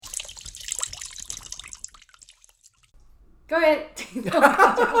各位听众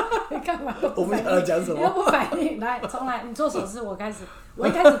大家，你干嘛？我不晓得讲什么，你又不反应，来，重来，你做手势，我开始，我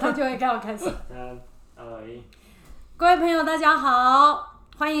一开始他就会跟我开始。3、2、1。各位朋友，大家好，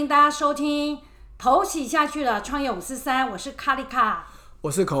欢迎大家收听头洗下去了创业543，我是卡丽卡，我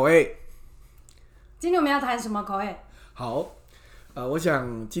是Coai。今天我们要谈什么？Coai？好，我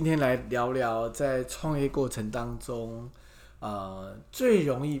想今天来聊聊在创业过程当中，最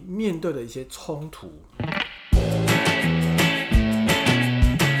容易面对的一些冲突。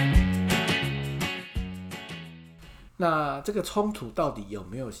那这个冲突到底有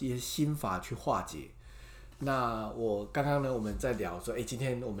没有一些心法去化解？那我刚刚呢，我们在聊说，今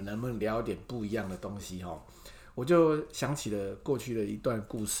天我们能不能聊一点不一样的东西哈？我就想起了过去的一段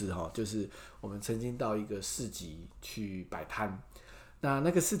故事哈，就是我们曾经到一个市集去摆摊。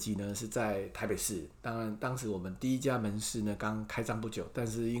那个市集呢是在台北市，当然当时我们第一家门市呢刚开张不久，但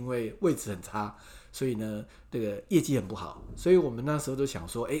是因为位置很差，所以呢这个业绩很不好，所以我们那时候就想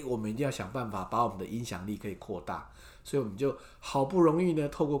说，我们一定要想办法把我们的影响力可以扩大，所以我们就好不容易呢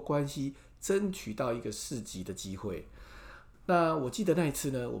透过关系争取到一个市集的机会。那我记得那一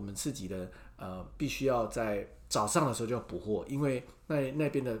次呢，我们市集的必须要在早上的时候就要补货，因为那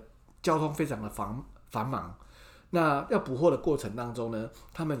边的交通非常的繁忙。那要补货的过程当中呢，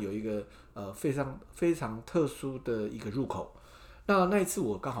他们有一个非常非常特殊的一个入口。那一次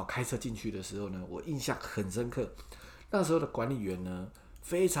我刚好开车进去的时候呢，我印象很深刻。那时候的管理员呢，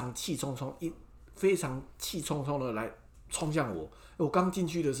非常气冲冲的来冲向我。我刚进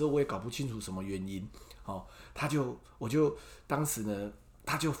去的时候，我也搞不清楚什么原因。我就当时呢，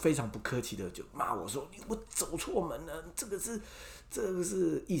他就非常不客气的就骂我说：“我走错门了，这个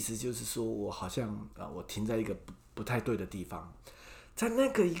是意思就是说我好像我停在一个不太对的地方。”在那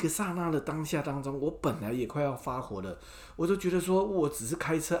个一个刹那的当下当中，我本来也快要发火了，我就觉得说，我只是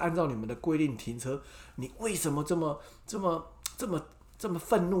开车按照你们的规定停车，你为什么这么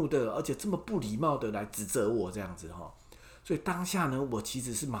愤怒的，而且这么不礼貌的来指责我这样子哈？所以当下呢，我其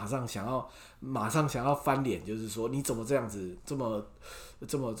实是马上想要翻脸，就是说你怎么这样子，这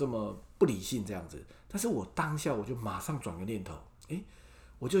么不理性这样子。但是我当下我就马上转个念头，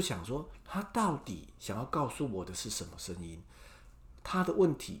我就想说，他到底想要告诉我的是什么声音？他的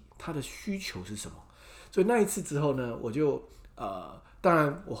问题，他的需求是什么？所以那一次之后呢，我就当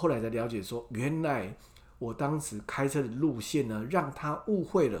然我后来才了解说，原来我当时开车的路线呢，让他误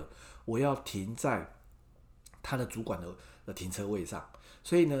会了我要停在他的主管的停车位上。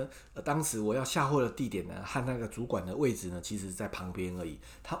所以呢，当时我要下货的地点呢，和那个主管的位置呢，其实在旁边而已。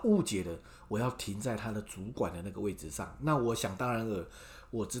他误解了我要停在他的主管的那个位置上。那我想当然了，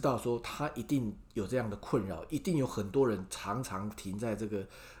我知道说他一定有这样的困扰，一定有很多人常常停在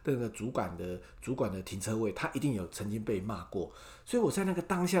那个主管的停车位，他一定有曾经被骂过。所以我在那个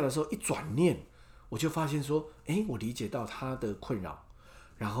当下的时候一转念，我就发现说，我理解到他的困扰。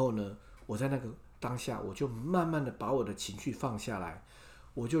然后呢，我在那个当下，我就慢慢的把我的情绪放下来，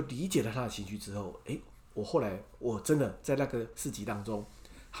我就理解了他的情绪之后，我后来我真的在那个市集当中，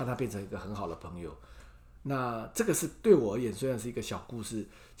和他变成一个很好的朋友。那这个是对我而言，虽然是一个小故事，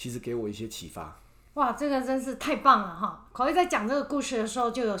其实给我一些启发。哇，这个真是太棒了哈！口译在讲这个故事的时候，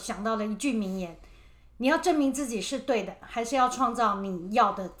就有想到了一句名言：你要证明自己是对的，还是要创造你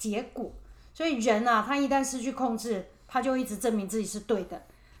要的结果？所以人啊，他一旦失去控制，他就一直证明自己是对的。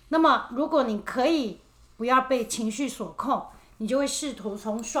那么如果你可以不要被情绪所控，你就会试图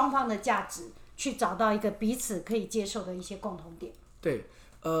从双方的价值去找到一个彼此可以接受的一些共同点。对，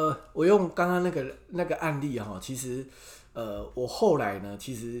我用刚刚那个案例哈，其实我后来呢，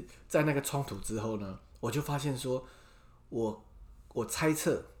其实在那个冲突之后呢，我就发现说，我猜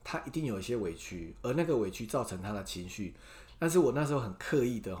测他一定有一些委屈，而那个委屈造成他的情绪。但是我那时候很刻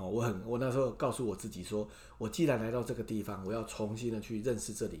意的哈，我那时候告诉我自己说，我既然来到这个地方，我要重新的去认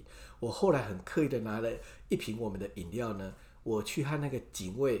识这里。我后来很刻意的拿了一瓶我们的饮料呢，我去和那个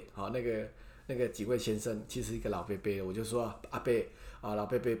警卫那个警卫先生，其实一个老伯伯，我就说阿伯老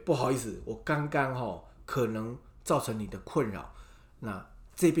伯伯，不好意思，我刚刚可能造成你的困扰，那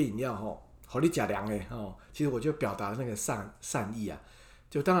这杯饮料给你吃凉的其实我就表达那个善意啊。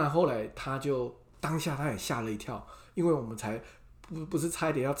就当然后来当下他也吓了一跳，因为我们才不是差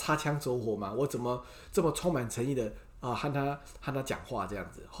一点要擦枪走火嘛，我怎么这么充满诚意的和他讲话这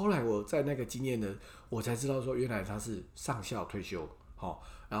样子。后来我在那个经验呢，我才知道说原来他是上校退休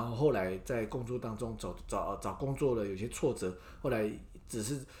然后后来在工作当中找工作了，有些挫折，后来只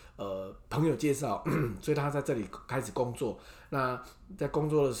是朋友介绍，所以他在这里开始工作。那在工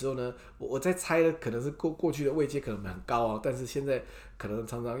作的时候呢，我在猜可能是过去的位阶可能很高啊，但是现在可能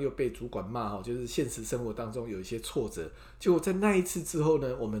常常又被主管骂，就是现实生活当中有一些挫折。结果在那一次之后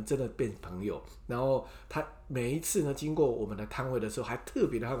呢，我们真的变朋友。然后他每一次呢，经过我们的摊位的时候，还特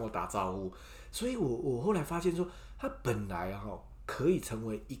别的和我打招呼。所以我后来发现说，他本来可以成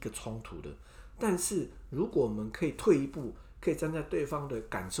为一个冲突的，但是如果我们可以退一步，可以站在对方的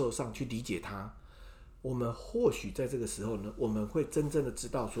感受上去理解他，我们或许在这个时候呢，我们会真正的知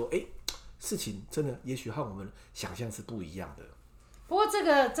道说，事情真的也许和我们想象是不一样的。不过这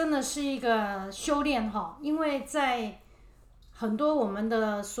个真的是一个修炼哈，因为在很多我们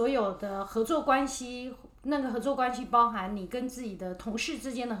的所有的合作关系，那个合作关系包含你跟自己的同事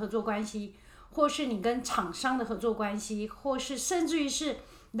之间的合作关系，或是你跟厂商的合作关系，或是甚至于是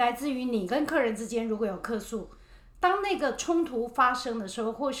来自于你跟客人之间如果有客诉，当那个冲突发生的时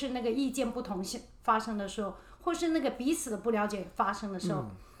候，或是那个意见不同发生的时候，或是那个彼此的不了解发生的时候，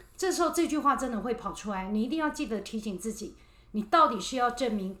这时候这句话真的会跑出来。你一定要记得提醒自己，你到底是要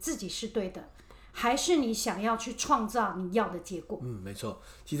证明自己是对的，还是你想要去创造你要的结果？没错。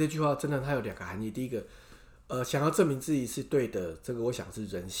其实这句话真的它有两个含义。第一个，想要证明自己是对的，这个我想是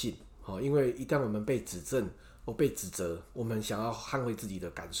人性。因为一旦我们被指正或被指责，我们想要捍卫自己的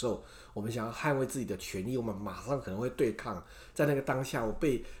感受，我们想要捍卫自己的权益，我们马上可能会对抗。在那个当下，我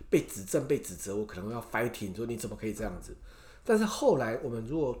被指正、被指责，我可能要 fighting， 说你怎么可以这样子？但是后来，我们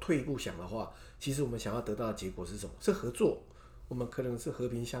如果退一步想的话，其实我们想要得到的结果是什么？是合作，我们可能是和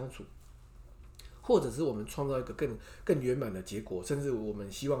平相处，或者是我们创造一个更圆满的结果，甚至我们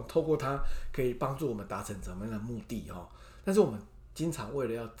希望透过它可以帮助我们达成怎么样的目的但是我们经常为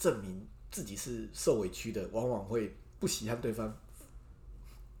了要证明自己是受委屈的，往往会不喜欢对方，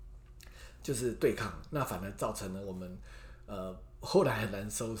就是对抗，那反而造成了我们后来很难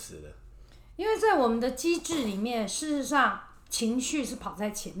收拾的。因为在我们的机制里面，事实上情绪是跑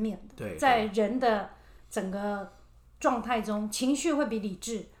在前面的。对，在人的整个状态中，情绪会比理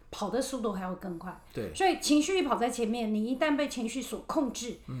智跑的速度还要更快。对，所以情绪一跑在前面，你一旦被情绪所控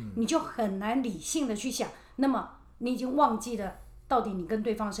制，你就很难理性的去想，那么你已经忘记了到底你跟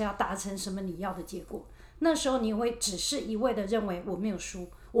对方是要达成什么你要的结果。那时候你会只是一味的认为我没有输，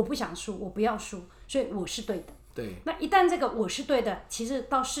我不想输，我不要输，所以我是对的。对，那一旦这个我是对的，其实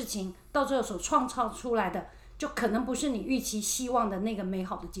到事情到最后所创造出来的，就可能不是你预期希望的那个美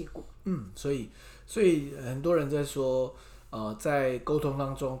好的结果。所以很多人在说，在沟通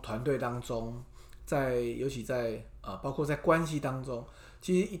当中、团队当中，尤其在包括在关系当中，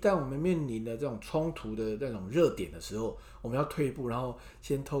其实一旦我们面临的这种冲突的那种热点的时候，我们要退一步，然后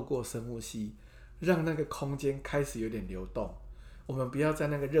先透过深呼吸，让那个空间开始有点流动。我们不要在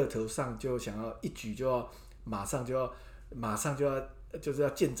那个热头上就想要一举就要马上就要就是要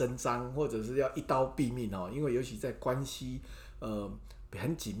见真章，或者是要一刀毙命因为尤其在关系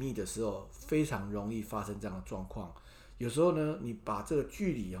很紧密的时候，非常容易发生这样的状况。有时候呢，你把这个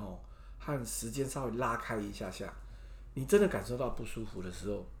距离和时间稍微拉开一下下，你真的感受到不舒服的时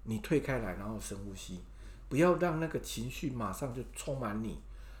候，你退开来，然后深呼吸，不要让那个情绪马上就充满你。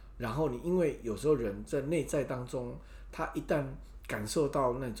然后你因为有时候人在内在当中，他一旦感受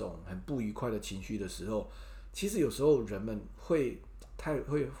到那种很不愉快的情绪的时候，其实有时候人们会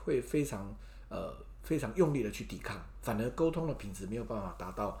非常用力的去抵抗，反而沟通的品质没有办法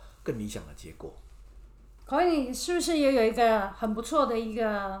达到更理想的结果。Coai，你是不是也有一个很不错的一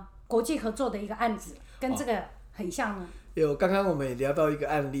个国际合作的一个案子，跟这个很像呢？有，刚刚我们也聊到一个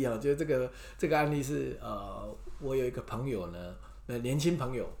案例就是这个案例是我有一个朋友呢，年轻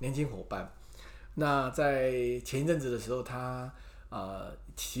朋友、年轻伙伴。那在前一阵子的时候，他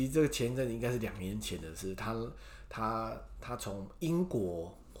其实这个前一阵子应该是2年前的事，他从英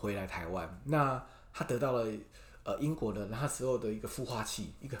国回来台湾，那他得到了英国的那时候的一个孵化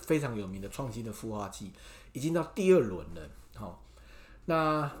器，一个非常有名的创新的孵化器，已经到第2轮了。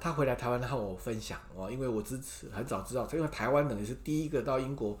那他回来台湾和我分享因为我很早知道，因为台湾等于是第一个到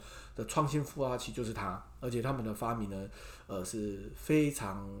英国的创新孵化器就是他，而且他们的发明呢是非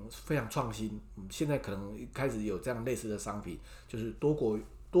常非常创新。现在可能开始有这样类似的商品，就是多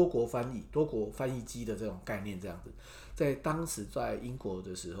国翻译机的这种概念，这样子，在当时在英国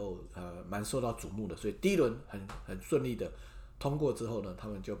的时候蛮受到瞩目的，所以第1轮很顺利的通过之后呢，他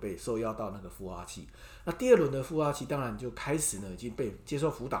们就被受邀到那个孵化器。那第2轮的孵化器当然就开始呢已经被接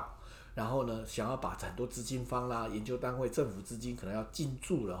受辅导，然后呢想要把很多资金方啦、研究单位、政府资金可能要进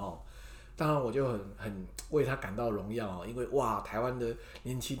驻了当然我就很为他感到荣耀哦，因为哇，台湾的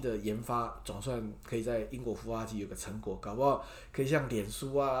年轻的研发总算可以在英国孵化器有个成果，搞不好可以像脸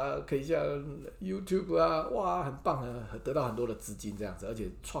书啊，可以像 YouTube 啊，哇，很棒啊，得到很多的资金这样子，而且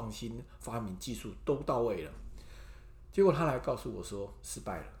创新发明技术都到位了。结果他来告诉我说失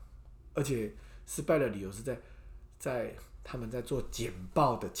败了，而且失败的理由是在他们在做简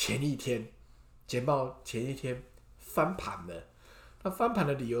报的前一天翻盘了。那翻盘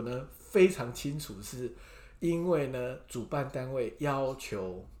的理由呢非常清楚，是因为呢主办单位要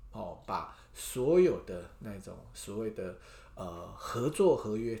求把所有的那种所谓的合作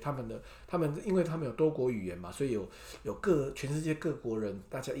合约，他们因为他们有多国语言嘛，所以有全世界各国人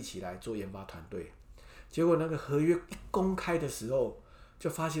大家一起来做研发团队。结果那个合约一公开的时候，就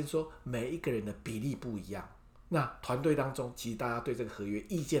发现说每一个人的比例不一样。那团队当中，其实大家对这个合约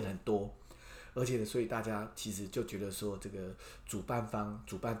意见很多，而且所以大家其实就觉得说，这个主办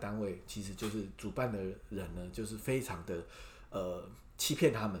单位其实就是主办的人呢，就是非常的欺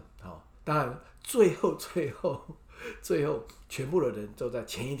骗他们。当然最后全部的人都在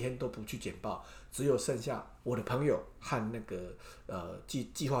前一天都不去简报，只有剩下我的朋友和那个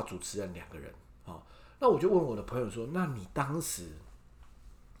计划主持人2个人。那我就问我的朋友说，那你当时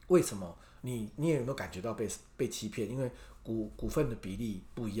为什么你也有没有感觉到被欺骗？因为股份的比例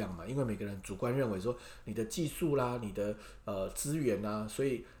不一样嘛，因为每个人主观认为说你的技术啦、你的资源啦，所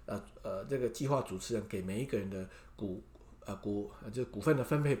以这个计划主持人给每一个人的股份的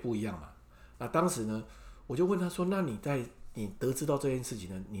分配不一样嘛。那当时呢，我就问他说，那你得知到这件事情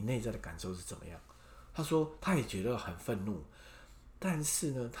呢，你内在的感受是怎么样？他说他也觉得很愤怒，但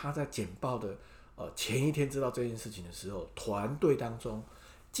是呢，他在简报的前一天知道这件事情的时候，团队当中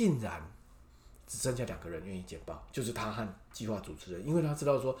竟然只剩下2个人愿意简报，就是他和计划主持人，因为他知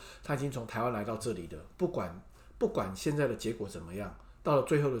道说他已经从台湾来到这里的，不管现在的结果怎么样，到了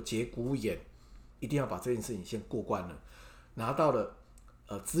最后的节骨眼，一定要把这件事情先过关了，拿到了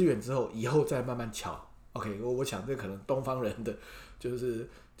资源之后，以后再慢慢瞧。OK， 我想这可能东方人的就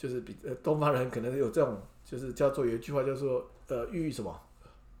是比东方人可能有这种，就是叫做有一句话叫做欲什么。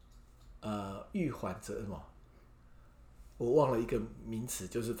预缓则什么？我忘了一个名词，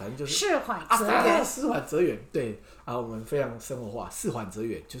就是反正就是事缓则圆。事缓则圆，对啊，我们非常生活化，事缓则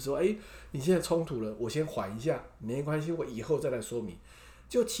圆，就是说，你现在冲突了，我先缓一下，没关系，我以后再来说明。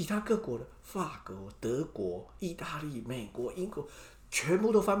就其他各国的法国、德国、意大利、美国、英国，全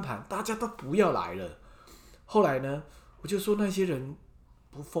部都翻盘，大家都不要来了。后来呢，我就说那些人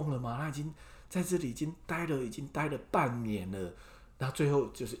不疯了吗？他已经在这里已经待了半年了。那最后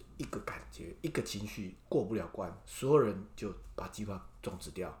就是一个感觉，一个情绪过不了关，所有人就把计划终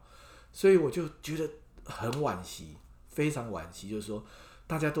止掉。所以我就觉得很惋惜，非常惋惜，就是说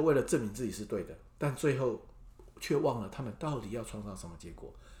大家都为了证明自己是对的，但最后却忘了他们到底要创造什么结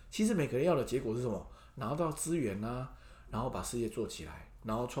果。其实每个人要的结果是什么？拿到资源啊，然后把事业做起来，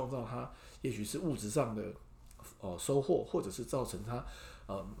然后创造他也许是物质上的收获，或者是造成他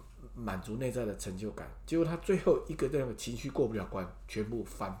满足内在的成就感。结果他最后一个那个情绪过不了关，全部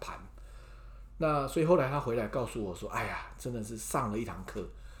翻盘。那所以后来他回来告诉我说，哎呀，真的是上了一堂课，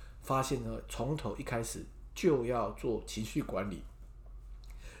发现呢从头一开始就要做情绪管理，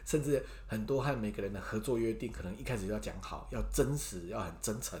甚至很多和每个人的合作约定可能一开始就要讲好，要真实，要很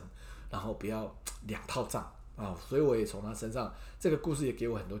真誠，然后不要2套账啊。所以我也从他身上，这个故事也给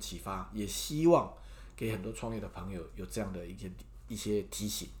我很多启发，也希望给很多创业的朋友有这样的一些提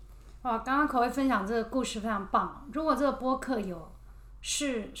醒。哇，刚刚口味分享这个故事非常棒。如果这个播客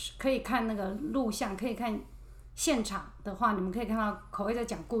是可以看那个录像，可以看现场的话，你们可以看到口味在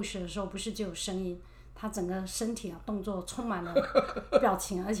讲故事的时候，不是只有声音，他整个身体动作充满了表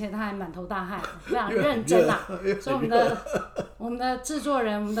情，而且他还满头大汗，非常认真啊。所以我们的制作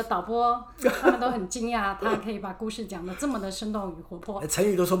人、我们的导播，他们都很惊讶，他可以把故事讲得这么的生动与活泼，成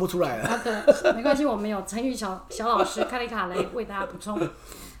语都说不出来了。对，没关系，我们有成语小老师卡里卡来为大家补充。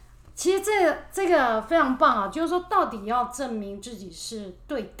其实这个非常棒啊，就是说到底要证明自己是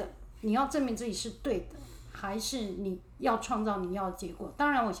对的，你要证明自己是对的，还是你要创造你要的结果？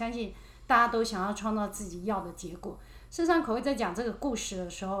当然，我相信大家都想要创造自己要的结果。事实上，口味在讲这个故事的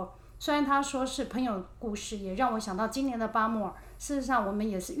时候，虽然他说是朋友故事，也让我想到今年的8more。事实上，我们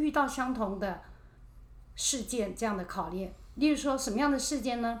也是遇到相同的事件这样的考验。例如说，什么样的事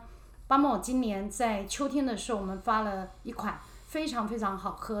件呢？8more今年在秋天的时候，我们发了一款非常非常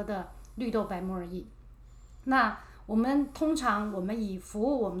好喝的绿豆白木耳液。那通常我们以服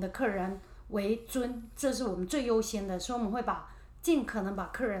务我们的客人为尊，这是我们最优先的，所以我们会尽可能把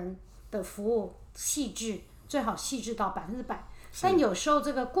客人的服务细致，最好细致到100%。但有时候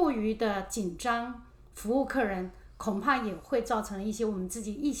这个过于的紧张，服务客人恐怕也会造成一些我们自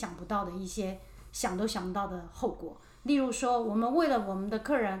己意想不到的一些想都想不到的后果。例如说，我们为了我们的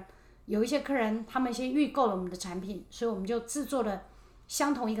客人，有一些客人他们先预购了我们的产品，所以我们就制作了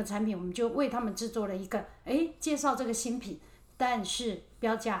相同一个产品，我们就为他们制作了一个介绍这个新品，但是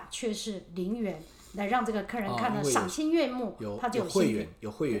标价却是0元，来让这个客人看了赏心悦目，他就有新品，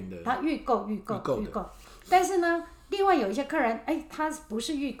有会员的，他预购，但是呢，另外有一些客人，他不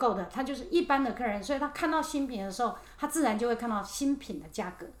是预购的，他就是一般的客人，所以他看到新品的时候，他自然就会看到新品的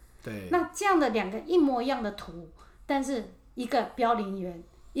价格。对。那这样的2个一模一样的图，但是一个标0元，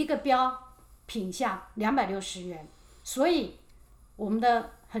一个标品项260元，所以我们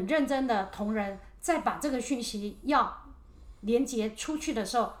的很认真的同仁在把这个讯息要连接出去的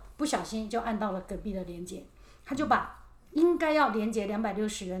时候，不小心就按到了隔壁的连接，他就把应该要连接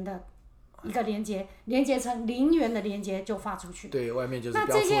260元的一个连接成0元的连接就发出去。对，外面就是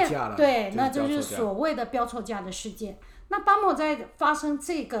标错价了。对，那就是所谓的标错价的事件。那8more在发生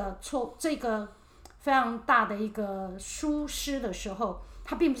这个非常大的一个疏失的时候，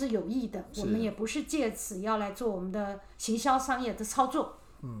它并不是有意的，我们也不是借此要来做我们的行销商业的操作，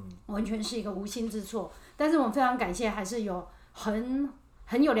完全是一个无心之错。但是我们非常感谢，还是有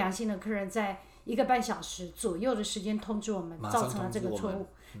很有良心的客人在1个半小时左右的时间通知我们，造成了这个错误。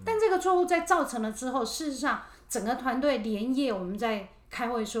但这个错误在造成了之后，事实上整个团队连夜我们在开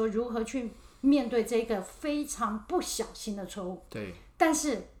会说如何去面对这个非常不小心的错误。对。但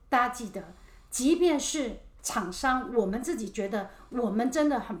是大家记得，即便是厂商，我们自己觉得我们真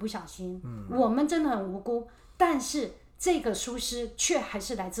的很不小心，我们真的很无辜，但是这个疏失却还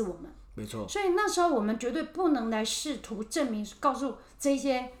是来自我们。没错。所以那时候我们绝对不能来试图证明，告诉这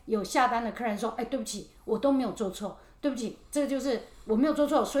些有下单的客人说，对不起，我都没有做错，对不起，这个就是我没有做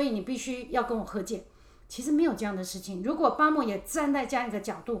错，所以你必须要跟我和解。其实没有这样的事情。如果8more也站在这样一个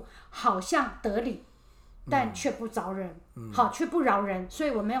角度，好像得理，但却不饶人，却不饶人，所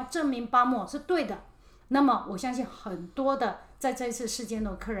以我们要证明8more是对的。那么我相信很多的在这一次事件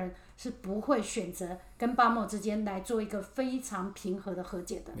的客人是不会选择跟8more之间来做一个非常平和的和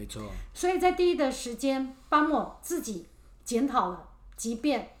解的。没错。所以在第一的时间，8more自己检讨了，即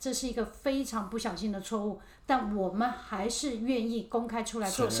便这是一个非常不小心的错误，但我们还是愿意公开出来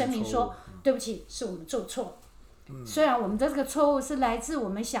做声明说，对不起，是我们做错。虽然我们的这个错误是来自我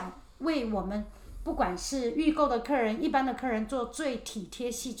们想为我们不管是预购的客人、一般的客人做最体贴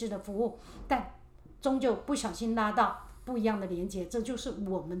细致的服务，但终究不小心拉到不一样的连结，这就是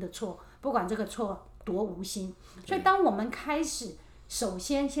我们的错，不管这个错多无心。所以当我们开始首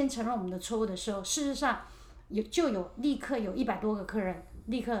先承认我们的错误的时候，事实上立刻有100多个客人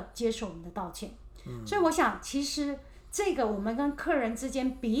立刻接受我们的道歉。所以我想其实这个我们跟客人之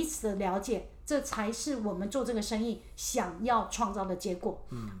间彼此的了解，这才是我们做这个生意想要创造的结果，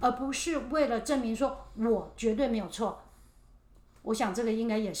而不是为了证明说我绝对没有错。我想这个应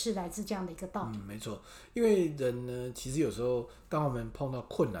该也是来自这样的一个道理。没错。因为人呢，其实有时候当我们碰到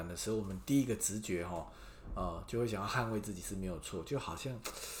困难的时候，我们第一个直觉就会想要捍卫自己是没有错。就好像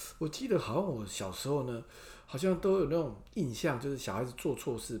我记得好像我小时候呢，好像都有那种印象，就是小孩子做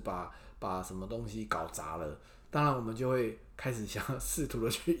错事把什么东西搞砸了，当然我们就会开始想要试图的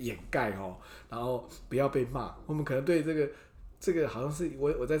去掩盖然后不要被骂。我们可能对这个好像是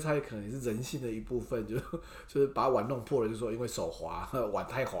我在猜，可能也是人性的一部分，就是把碗弄破了，就说因为手滑，碗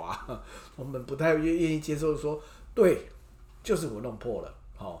太滑，我们不太愿意接受说对，就是我弄破了。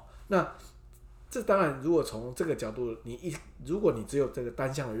那这当然，如果从这个角度，如果你只有这个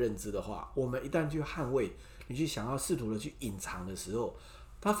单向的认知的话，我们一旦去捍卫，你去想要试图的去隐藏的时候，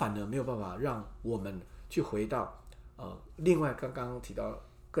它反而没有办法让我们去回到另外刚刚提到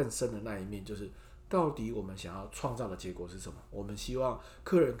更深的那一面，就是到底我们想要创造的结果是什么？我们希望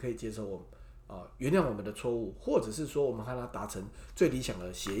客人可以接受我们原谅我们的错误，或者是说我们和他达成最理想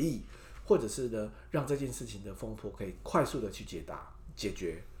的协议，或者是呢让这件事情的风波可以快速的去解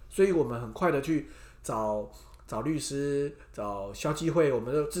决。所以我们很快的去找律师，找消基会，我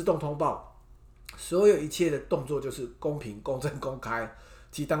们都自动通报，所有一切的动作就是公平、公正、公开。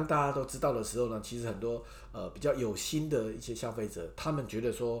其实当大家都知道的时候呢，其实很多比较有心的一些消费者，他们觉得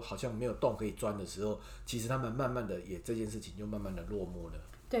说好像没有洞可以钻的时候，其实他们慢慢的这件事情就慢慢的落幕了。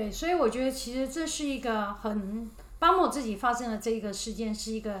对，所以我觉得其实这是一个8more自己发生的这个事件，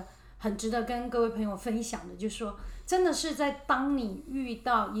是一个很值得跟各位朋友分享的，就是说真的是在当你遇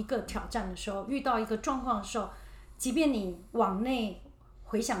到一个挑战的时候，遇到一个状况的时候，即便你往内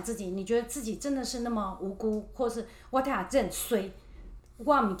回想自己，你觉得自己真的是那么无辜，或是我天啊真衰，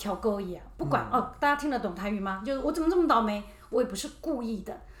我没挑勾引啊，不管大家听得懂台语吗？就是我怎么这么倒霉，我也不是故意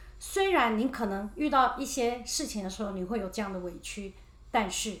的。虽然你可能遇到一些事情的时候，你会有这样的委屈，但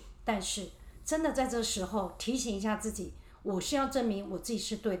是真的在这时候提醒一下自己，我是要证明我自己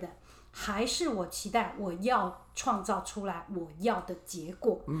是对的，还是我期待我要创造出来我要的结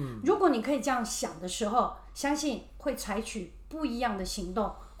果。如果你可以这样想的时候，相信会采取不一样的行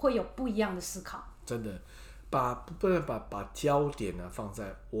动，会有不一样的思考。真的不能把焦点放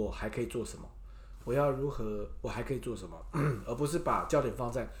在我还可以做什么，我要如何，我还可以做什么而不是把焦点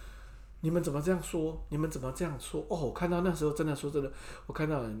放在你们怎么这样说，你们怎么这样说。我看到那时候真的说真的，我看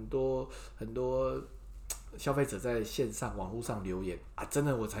到很多消费者在线上网络上留言真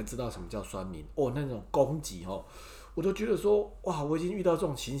的我才知道什么叫酸民那种攻击我都觉得说哇，我已经遇到这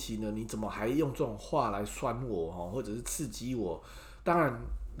种情形了，你怎么还用这种话来酸我或者是刺激我？当然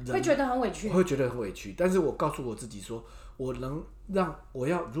会觉得很委屈，会觉得很委屈。但是我告诉我自己说，我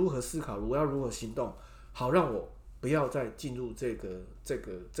要如何思考，我要如何行动，好让我不要再进入这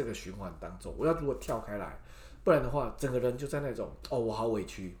个循环当中。我要如何跳开来，不然的话，整个人就在那种我好委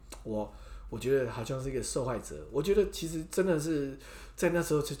屈，我觉得好像是一个受害者。我觉得其实真的是在那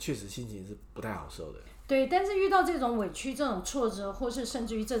时候确实心情是不太好受的。对，但是遇到这种委屈、这种挫折，或是甚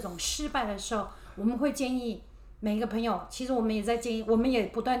至于这种失败的时候，我们会建议每一个朋友，其实我们也在建议，我们也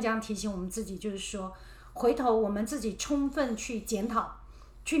不断这样提醒我们自己，就是说，回头我们自己充分去检讨、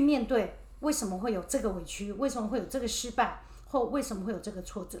去面对，为什么会有这个委屈，为什么会有这个失败，或为什么会有这个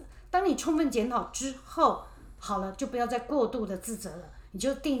挫折。当你充分检讨之后，好了，就不要再过度的自责了，你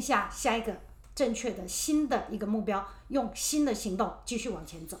就定下下一个正确的新的一个目标，用新的行动继续往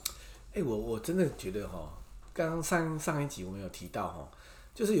前走。我真的觉得刚刚上一集我们有提到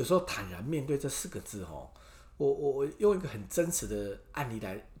就是有时候坦然面对这4个字我用一个很真实的案例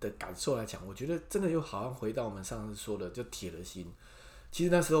的感受来讲，我觉得真的又好像回到我们上次说的，就铁了心。其实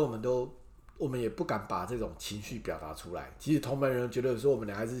那时候我们也不敢把这种情绪表达出来。其实同门人觉得说我们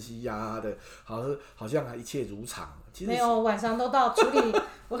俩还是嘻嘻哈哈的，好像一切如常。其实没有，晚上都到处理，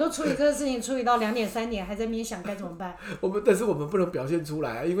我都处理这个事情，处理到2点3点，还在那边想该怎么办。但是我们不能表现出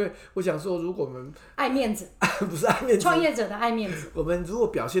来因为我想说，如果我们爱面子，不是爱面子，创业者的爱面子。我们如果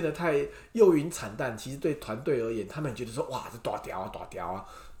表现得太诱云惨淡，其实对团队而言，他们觉得说哇，这大条啊。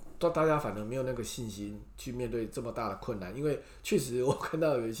大家反而没有那个信心去面对这么大的困难，因为确实我看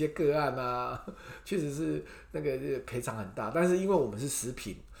到有一些个案确实是那个赔偿很大，但是因为我们是食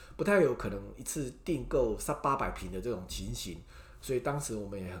品，不太有可能一次订购800瓶的这种情形，所以当时我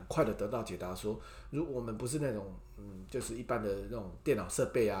们也很快的得到解答说，如果我们不是那种就是一般的那种电脑设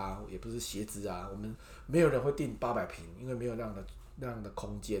备也不是鞋子我们没有人会订800瓶，因为没有那样的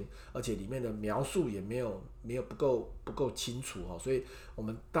空间，而且里面的描述也没有不够清楚所以我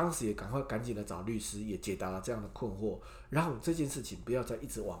们当时也赶紧的找律师，也解答了这样的困惑，让这件事情不要再一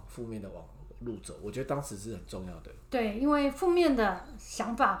直往负面的路走。我觉得当时是很重要的。对，因为负面的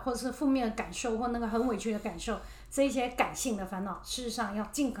想法或是负面的感受或那个很委屈的感受，这一些感性的烦恼，事实上要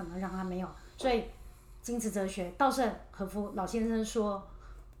尽可能让它没有。所以金池哲学稻盛和夫老先生说，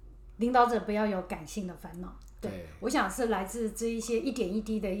领导者不要有感性的烦恼。对，我想是来自这一些一点一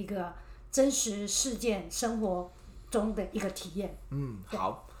滴的一个真实事件生活中的一个体验。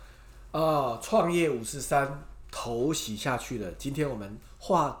好创业53头洗下去了。今天我们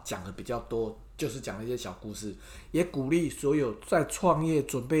话讲的比较多，就是讲了一些小故事，也鼓励所有在创业、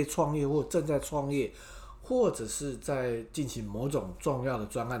准备创业或正在创业，或者是在进行某种重要的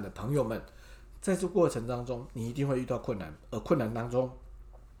专案的朋友们，在这过程当中，你一定会遇到困难，而困难当中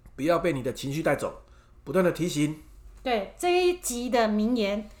不要被你的情绪带走，不断的提醒。对，这一集的名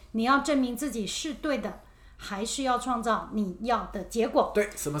言，你要证明自己是对的，还是要创造你要的结果。对，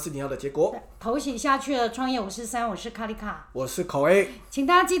什么是你要的结果？头洗下去了，创业53，我是卡里卡，我是Coai，请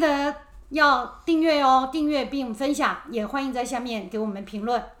大家记得要订阅订阅并分享，也欢迎在下面给我们评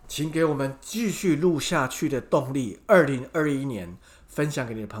论，请给我们继续录下去的动力。2021年分享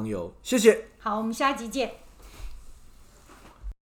给你的朋友，谢谢。好，我们下一集见。